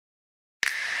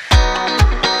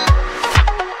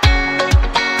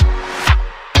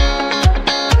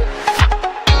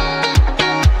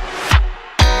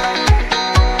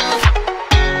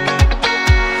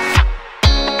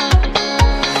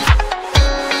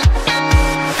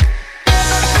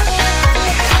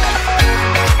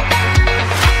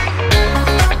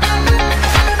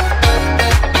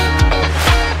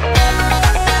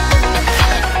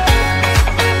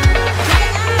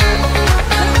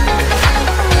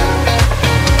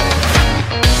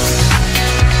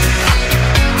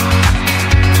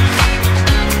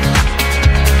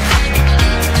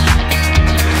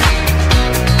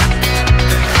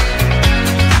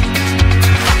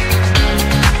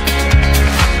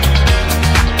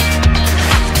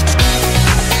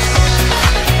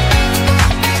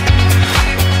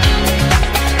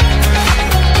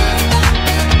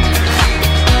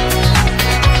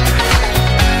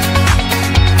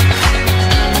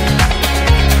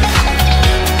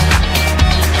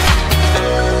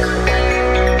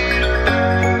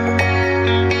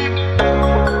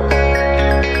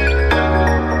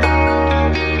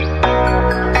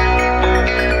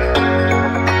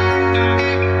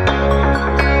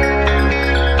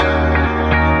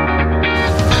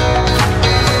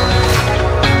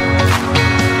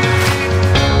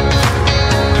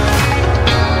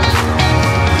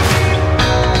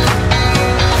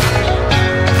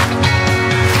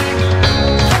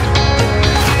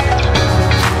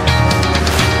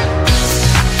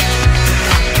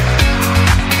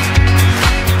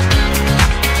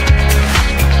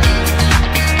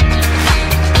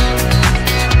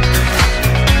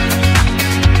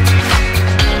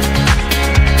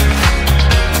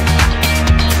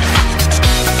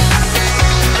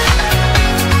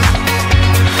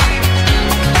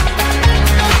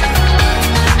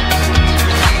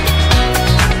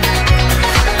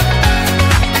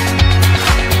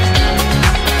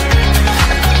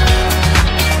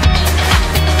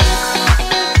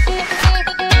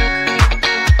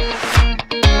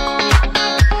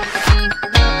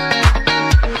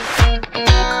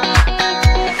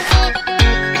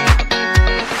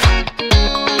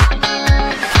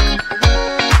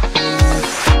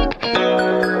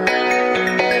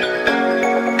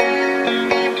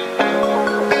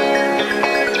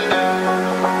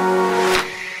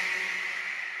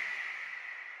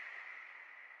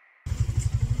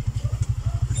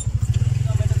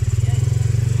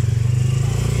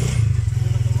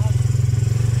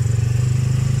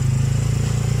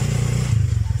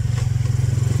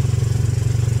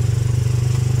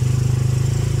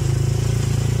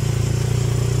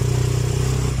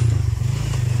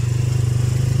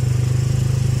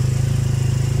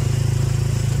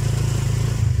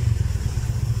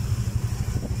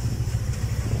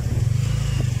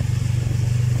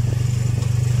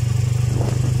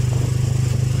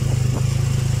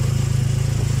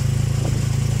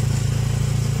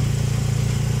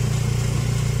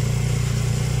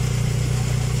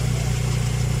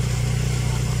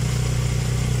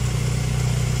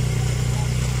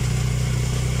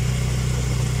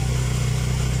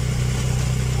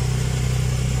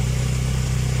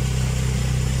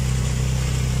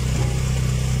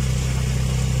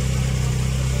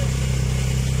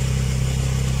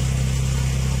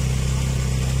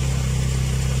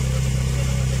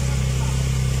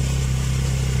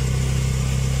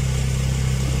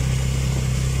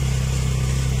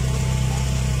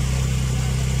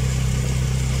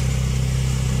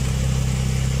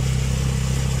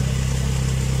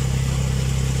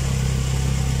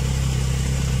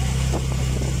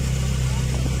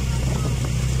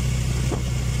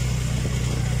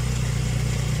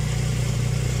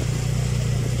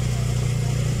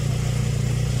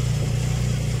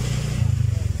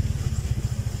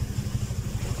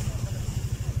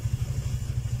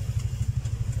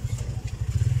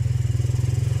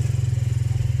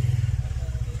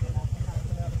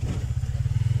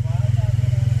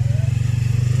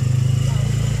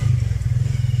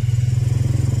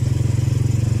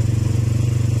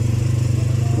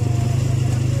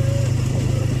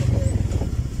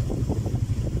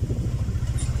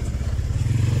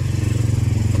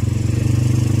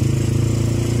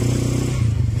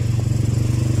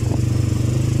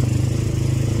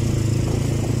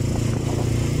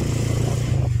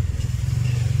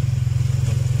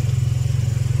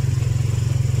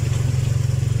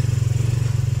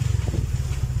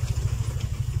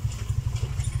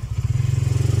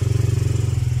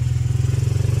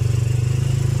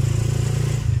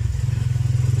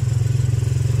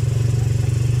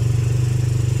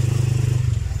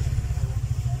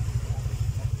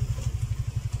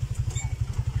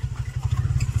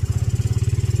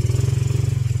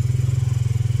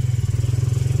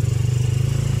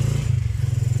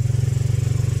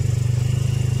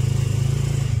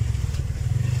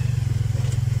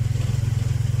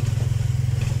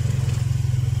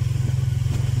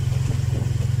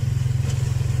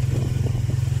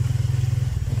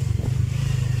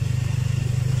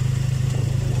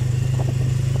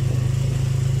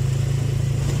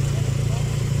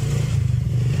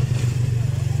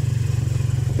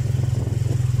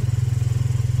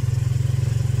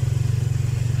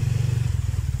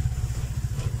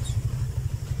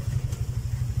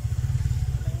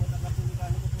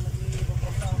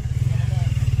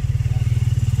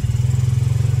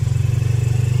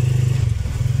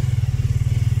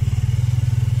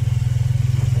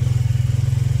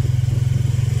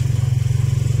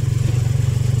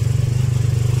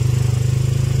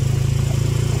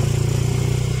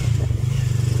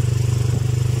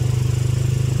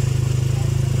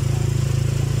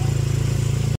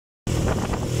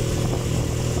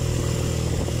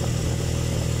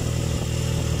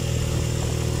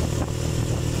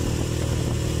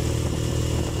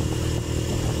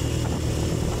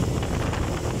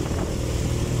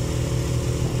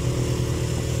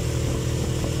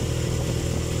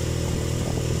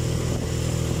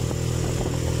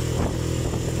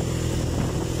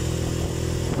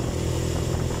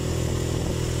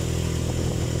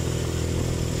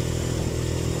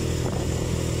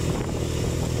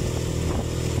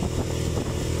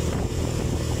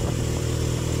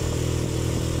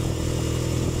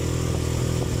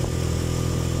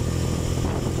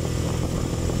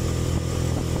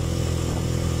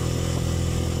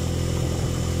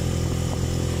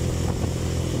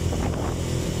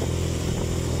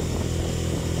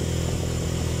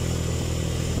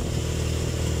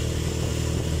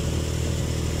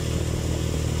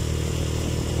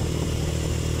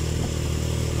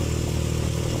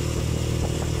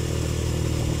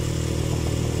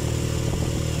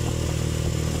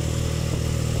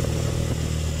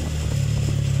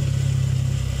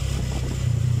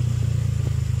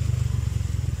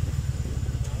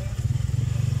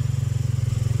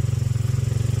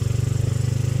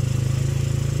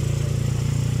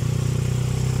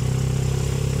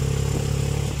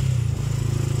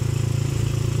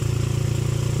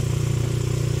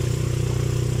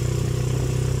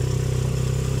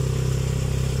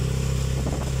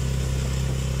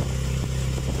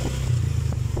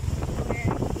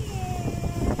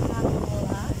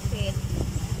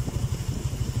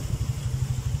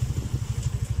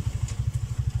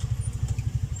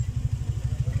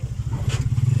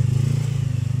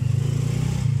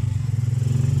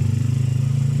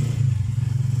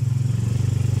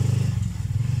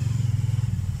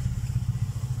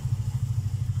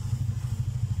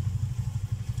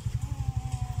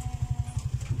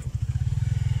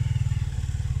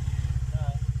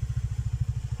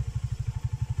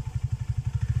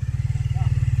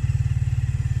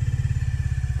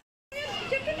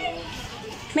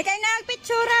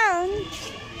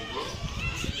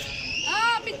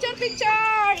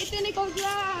Tin, ikaw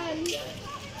dyan.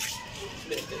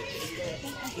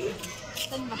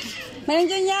 Manong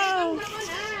Junyaw.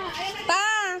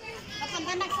 Pa!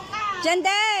 Diyan,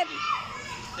 Deb.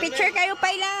 Picture kayo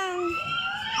pa lang.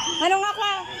 Manong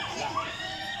ako.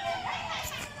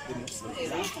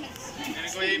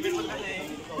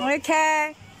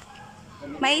 Okay.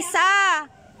 May isa.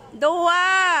 Dua.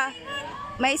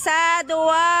 May isa,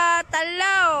 dua,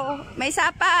 talo. May isa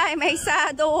pa, may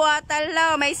isa, dua,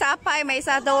 talo. May isa pa, may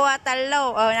isa, dua,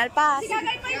 talo. Oh, nalpas.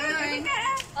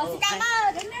 O, si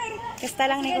Kakao. Kasta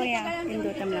lang ni Kuya.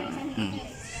 Pindutam lang.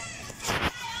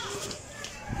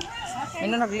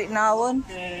 Ano naglinawon?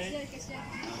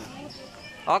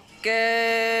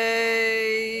 Okay.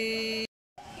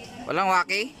 Walang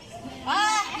waki?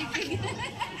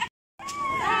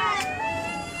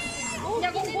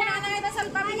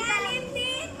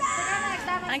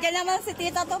 Andiyan naman si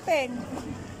Tita Tupin.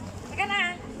 Teka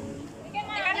na. Teka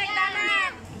na,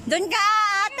 nagdanan. Doon ka,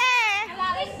 ate.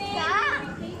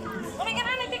 Teka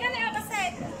na, teka na,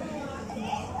 abaset.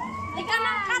 Teka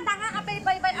lang ka, tanga ka,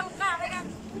 bay-bay ang ka.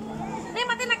 Hindi,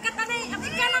 mati nagkatanay.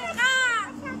 Teka lang ka.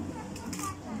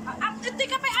 Hindi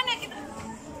ka pa, ane.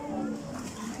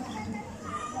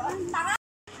 Tanga.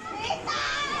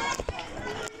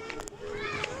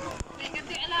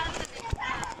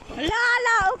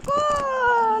 Lala ko.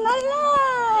 Lala.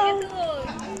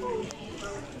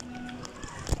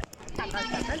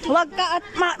 Huwag ka at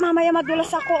mamaya madulas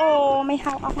ako. Oh, may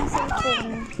hawak akong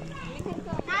cellphone.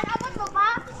 Nakakabot mo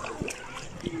ba?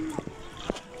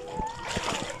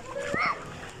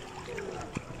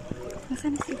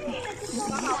 Nasaan si Ite?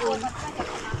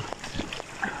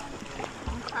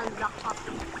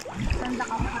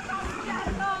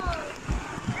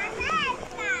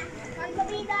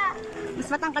 Mas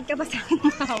matangkad ka ba sa akin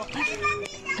ng hawak?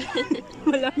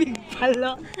 Malamig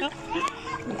pala.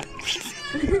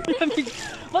 Malamig.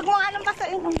 Huwag mo anong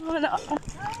pasain.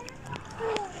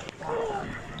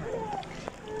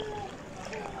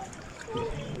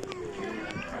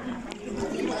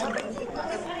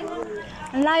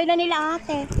 Ang layo na nila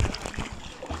ate.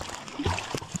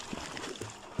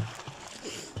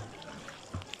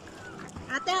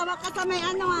 Ate, hawak ka sa may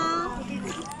ano ha.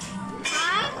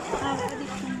 Ha?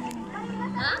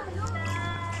 Ha?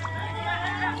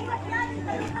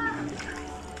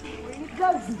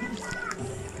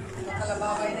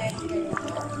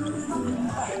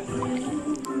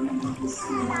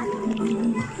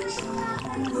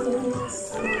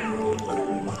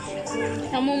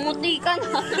 Namumuti ka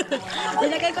na.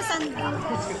 Nilagay ko sanda.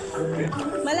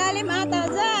 Malalim ata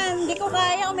dyan. Hindi ko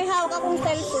kaya kung may hawak akong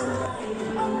cellphone.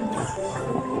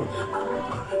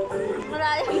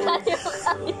 Malalim tayo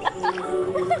kaya.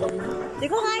 Hindi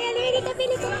ko kaya. Lili,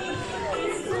 tapili ko.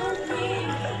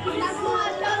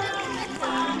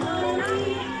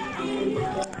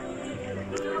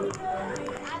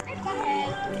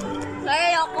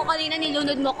 Kaya ako kanina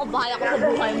nilunod mo ako. Bahay ako sa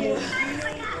buhay mo.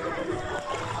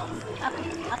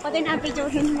 Ako din ang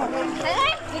videohin mo.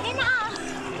 Ay, sige na.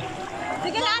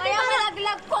 Sige na, ate. Kaya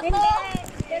malaglag ko to. Hindi.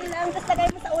 Yan lang. Tapos lagay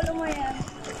mo sa ulo mo yan.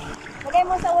 Lagay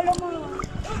mo sa ulo mo.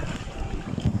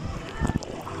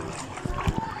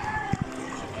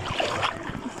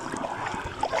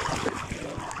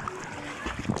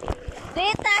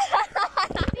 Tita!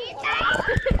 Tita!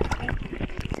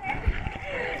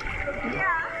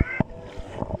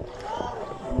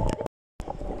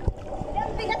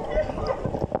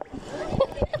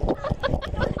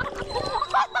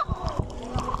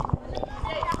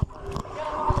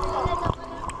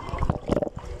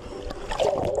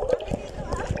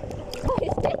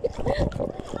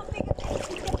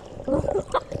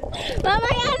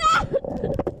 Mamaya na!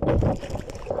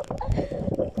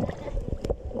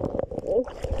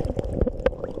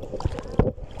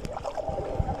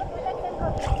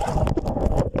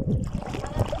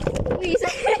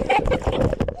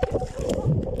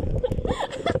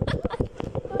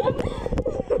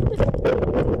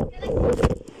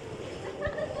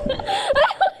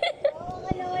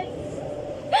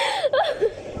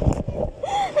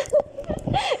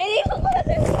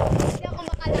 Hindi ako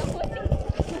makalapot.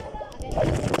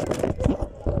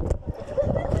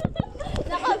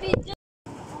 Naka-video.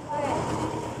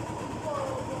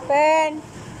 Pen.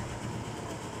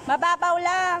 Mababaw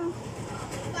lang.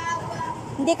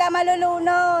 Hindi ka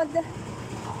malulunod.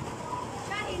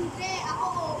 Hindi, ako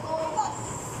oo.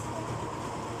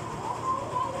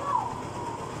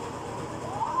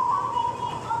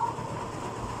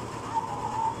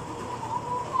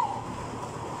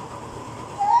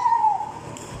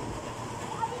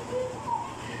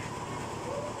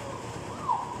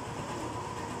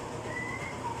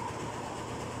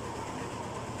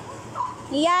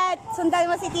 Iyat, sundan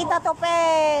mo si Tita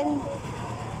Topen.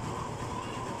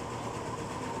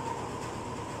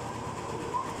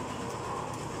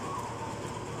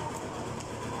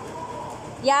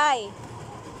 Yay.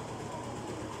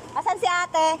 Asan si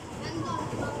ate?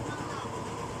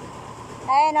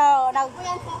 Ayun o.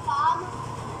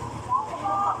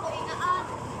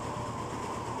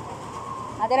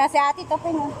 Ate na si ate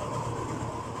Topen o.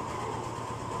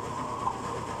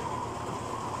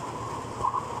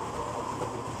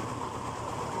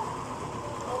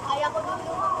 Kaya ko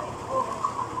dito.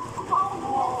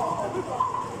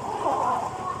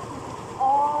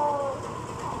 Oh.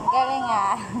 Galing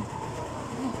ah.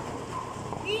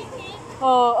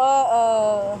 Oo.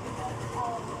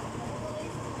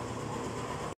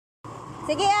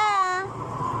 Sige ah.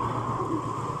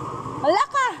 Wala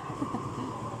ka.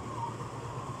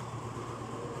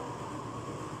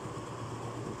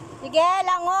 Sige,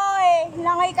 langoy.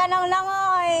 Langoy ka ng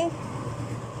langoy.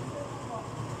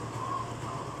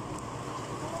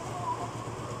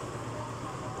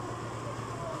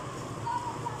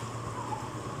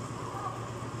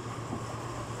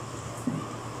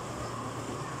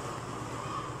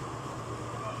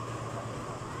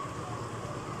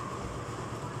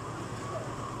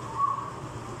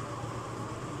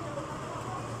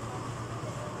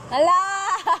 Hala!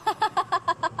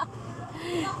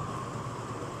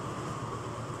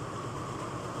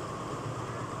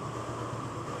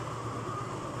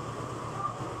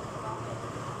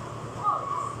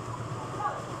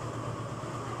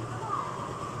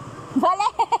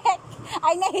 Balik!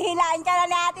 Ay, nahihilaan ka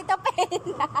na ni Ate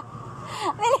Topen.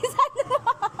 Bilisan mo.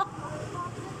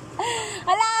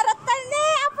 Hala, ratal na.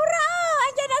 Apura!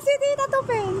 Andiyan na si Tita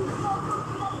Topen.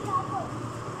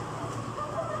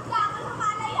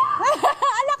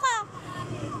 Ala ka!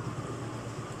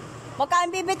 Baka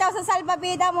ang bibitaw sa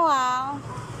salbabida mo ha.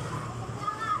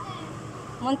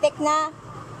 Muntik na.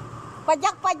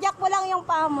 Padyak-padyak mo lang yung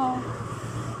paa mo.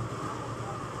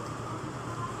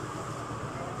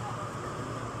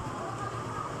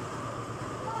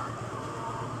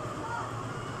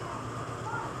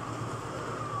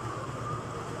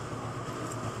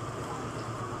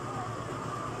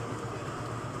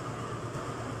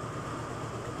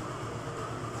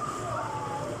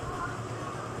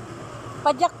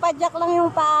 Padyak-padyak lang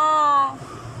yung paa.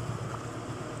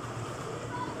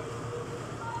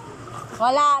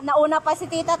 Wala, nauna pa si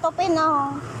Tita Topen,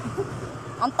 oh.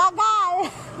 Ang tagal.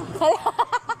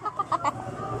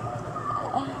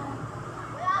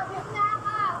 Malapit na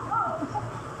ka.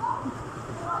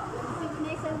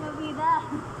 Fitness ang mabida.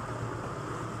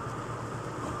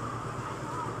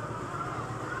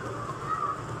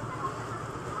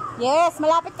 Yes,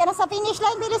 malapit ka na sa finish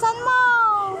line. Bilisan mo.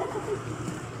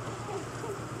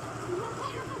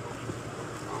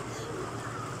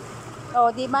 Oh,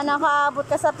 di ba nakaabot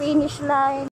ka sa finish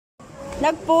line?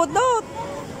 Nagpudot.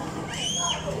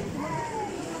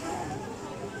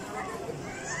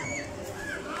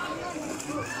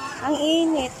 Ang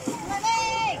init.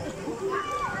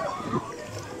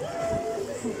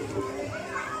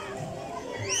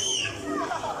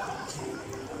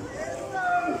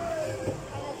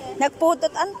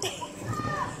 Nagpudot ante.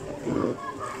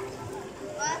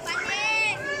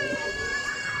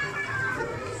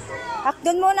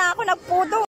 Hakdon muna ako,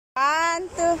 nagpudo. 1,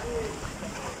 2.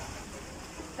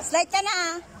 Slide ka na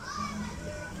ah.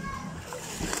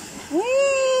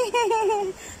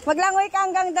 Maglangoy ka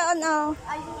hanggang doon oh.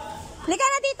 Lika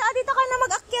na dito, dito ka na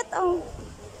mag-akyat oh.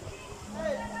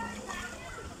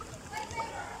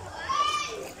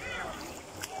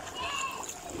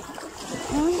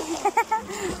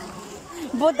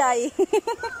 Buday.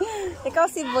 Ikaw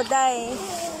si Buday.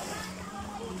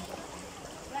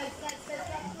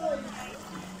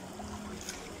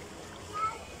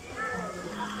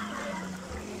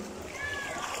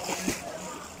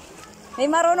 May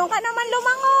marunong ka naman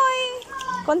lumangoy.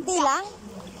 Konti lang.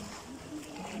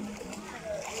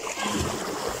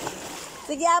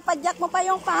 Sige, padyak mo pa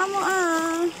yung paa mo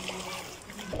ah.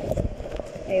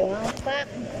 Ayun, pak.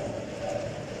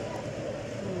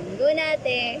 Go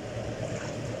natin.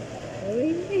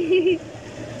 Uy.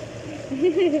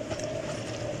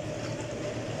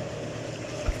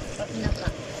 Pak na pa.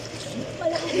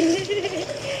 Wala ka.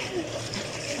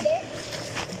 Hindi?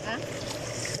 Ha?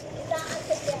 Saan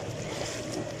ka dyan?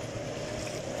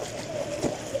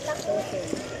 Kita ko.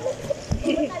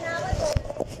 Kita na ako to.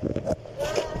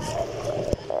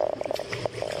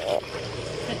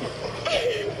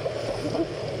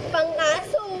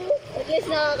 Pang-aso. At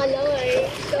least nakakalaway.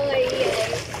 Sorry.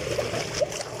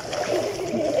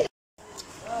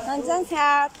 Nandyan si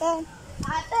ate.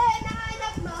 Ate,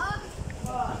 nakahanap mo?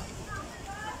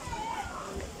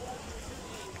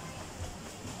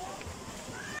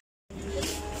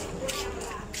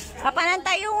 Kapanan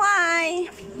tayo ay.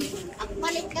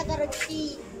 Palit ka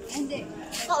garuti. Hindi.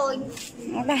 Kaon.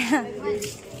 Wala.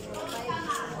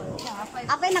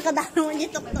 Apay nakadano mo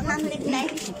dito to ng lignay.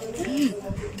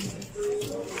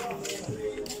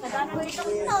 Nakadano mo dito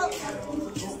to.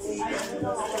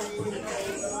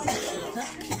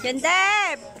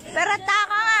 Jendep! Pero taka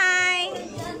ay.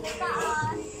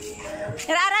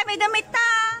 Rara, may damit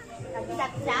ta.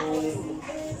 Saksak.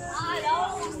 Hello,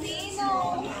 sino?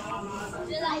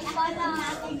 July pa na.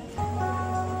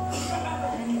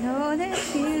 I know that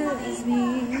feels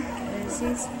me, 'cause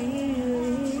it's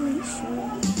feeling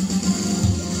sure.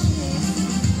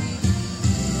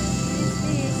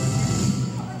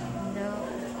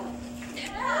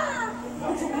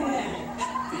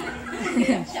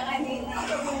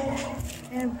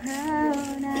 The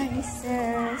brown eyes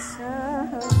are so.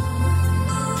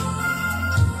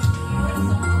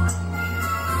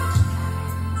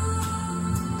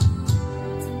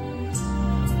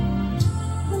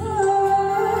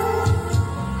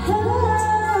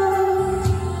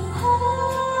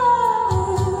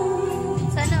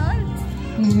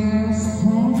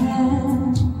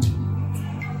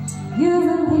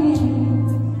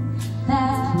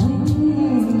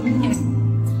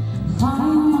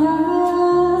 Find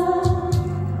love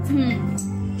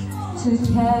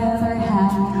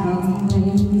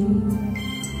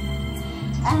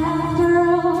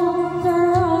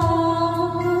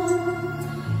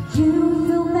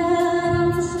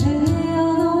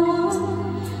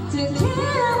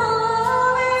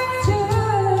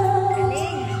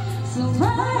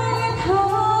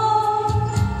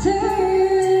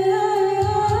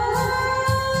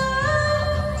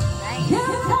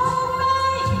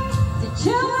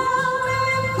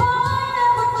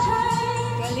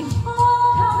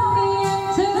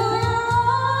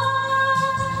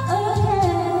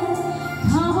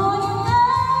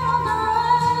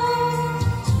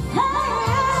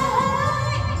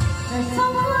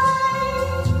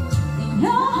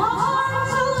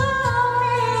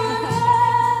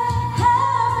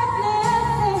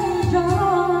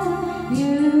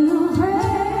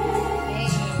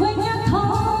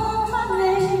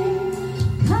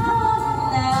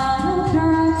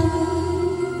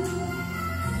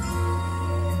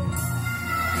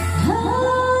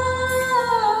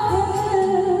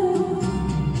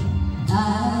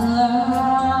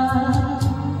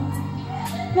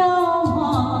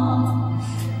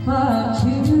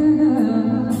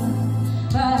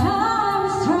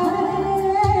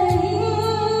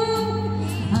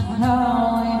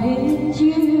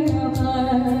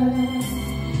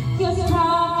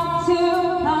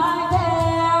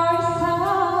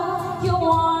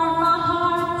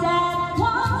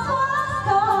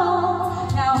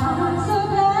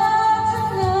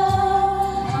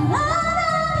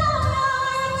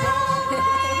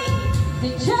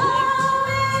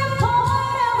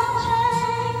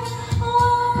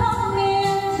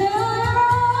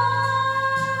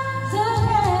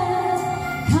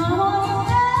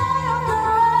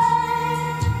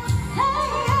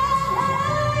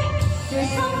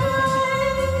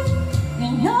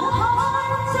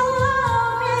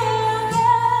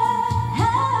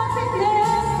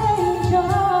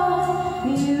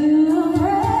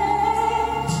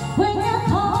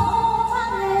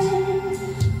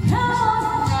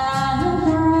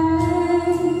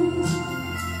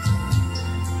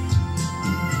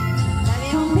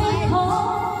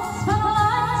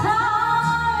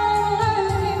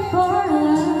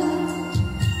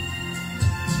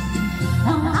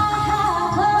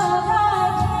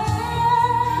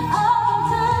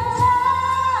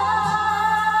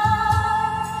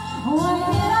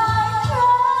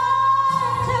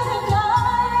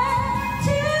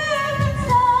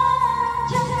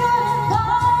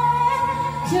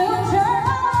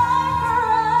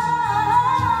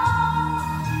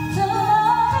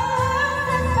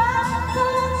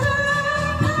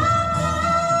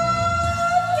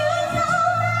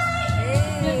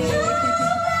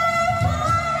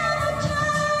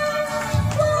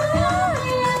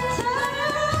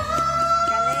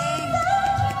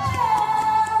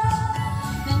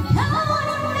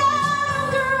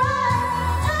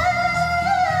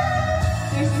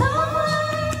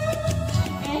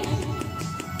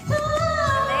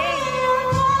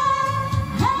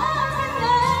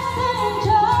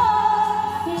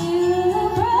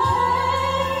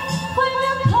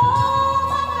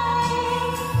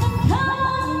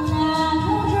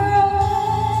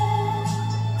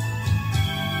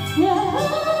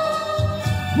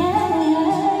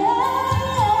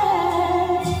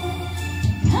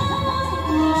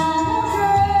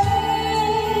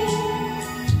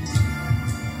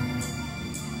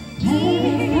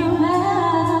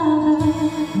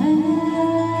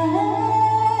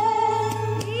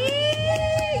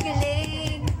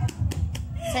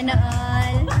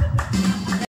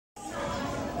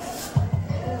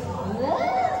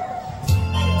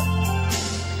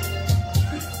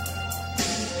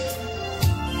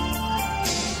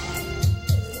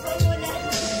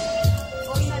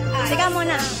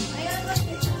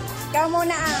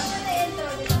muna ah.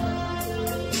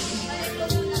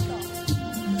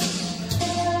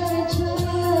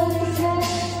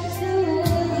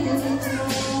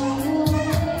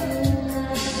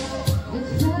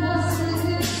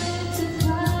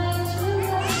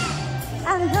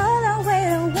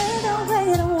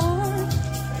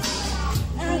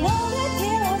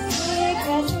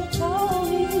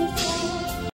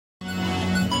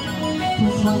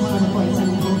 This one's for the boys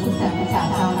and the girls to step and tap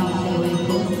down on the way to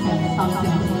go to step and stop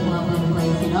down to the love and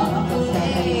embrace it up. Go step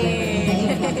and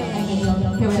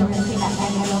here we go, see that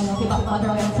and go, keep up mother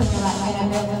and took your life and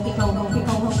go, keep go, keep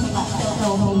up,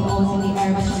 so me, always in the air,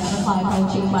 but you never fly,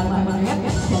 coaching, but I'm going to rip,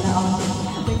 then I always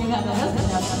when you got the rest of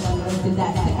them, do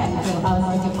that, the kind of girl, I was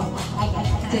looking for. I guess,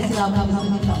 just love comes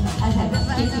with the top. I said,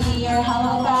 kiss me your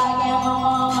hello, cry, get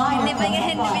mama. Hindi pa nga,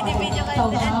 hindi video ka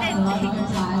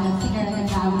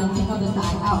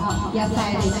Yes,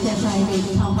 I did. Yes, I did.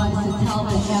 Someone to tell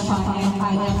me if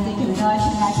I am thinking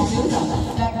nothing I can do them.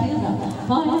 Back to them.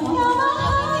 But if you're my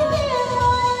heart is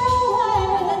flying away,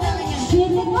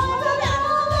 feeling like the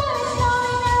moment is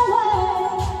flying away.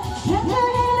 Can't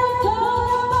turn it up, go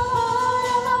to my heart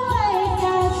and my place,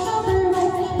 got a silver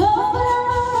ring. Go to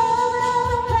my heart and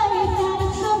my place, got a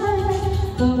silver ring.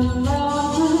 Go to my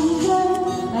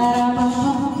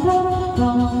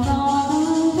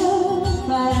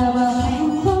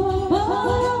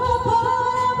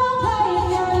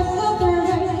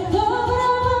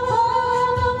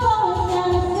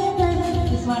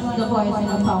the boys in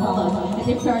the phone, and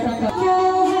they start to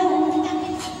go.